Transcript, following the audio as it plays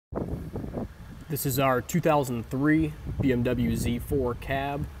This is our 2003 BMW Z4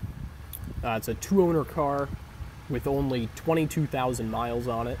 cab. It's a two-owner car with only 22,000 miles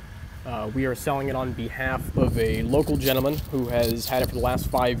on it. We are selling it on behalf of a local gentleman who has had it for the last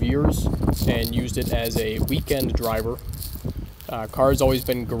 5 years and used it as a weekend driver. Car has always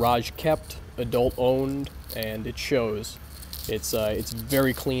been garage kept, adult owned, and it shows. It's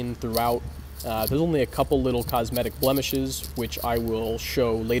very clean throughout. There's only a couple little cosmetic blemishes, which I will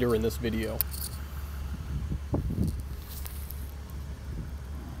show later in this video.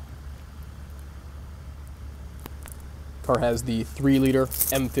 Car has the 3-liter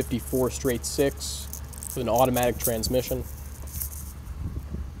M54 straight 6 with an automatic transmission.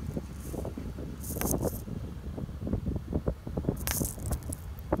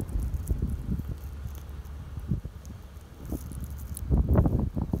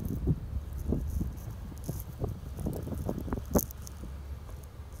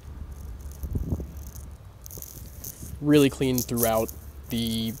 Really clean throughout.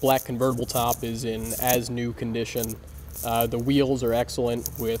 The black convertible top is in as new condition. The wheels are excellent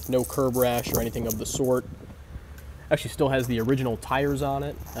with no curb rash or anything of the sort. Actually still has the original tires on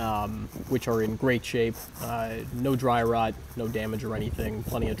it, which are in great shape. No dry rot, no damage or anything,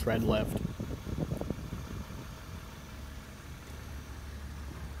 plenty of tread left.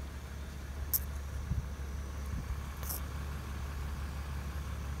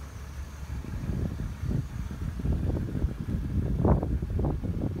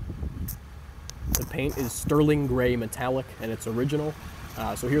 The paint is sterling gray metallic and it's original.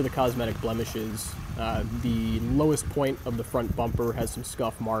 So here are the cosmetic blemishes. The lowest point of the front bumper has some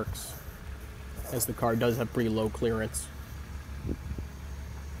scuff marks, as the car does have pretty low clearance.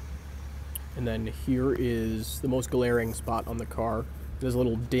 And then here is the most glaring spot on the car. There's a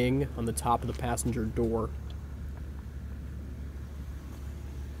little ding on the top of the passenger door.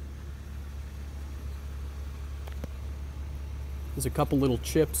 There's a couple little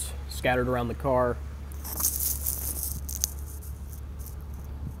chips scattered around the car.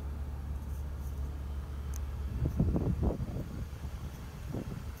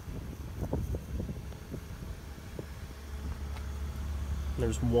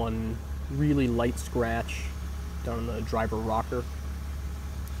 There's one really light scratch down on the driver rocker.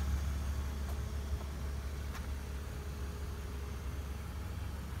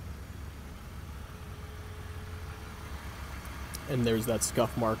 And there's that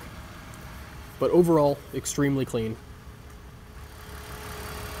scuff mark. But overall, extremely clean.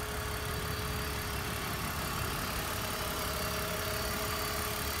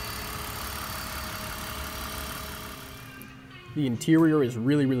 The interior is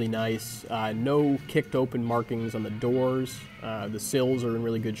really nice. No kicked open markings on the doors. The sills are in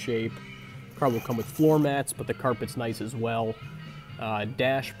really good shape. Car will come with floor mats, but the carpet's nice as well.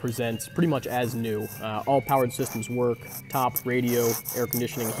 Dash presents pretty much as new. All powered systems work. Top, radio, air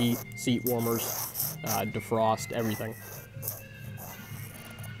conditioning, heat, seat warmers, defrost, everything.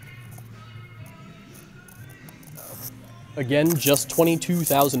 Again, just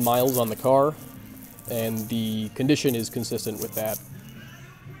 22,000 miles on the car, and the condition is consistent with that.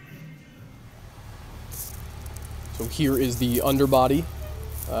 So here is the underbody.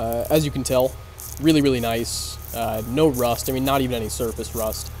 As you can tell, really nice. No rust, I mean not even any surface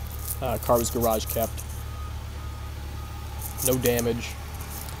rust. Car was garage kept. No damage.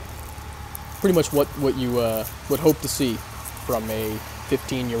 Pretty much what you would hope to see from a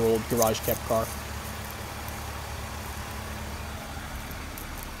 15-year-old garage kept car.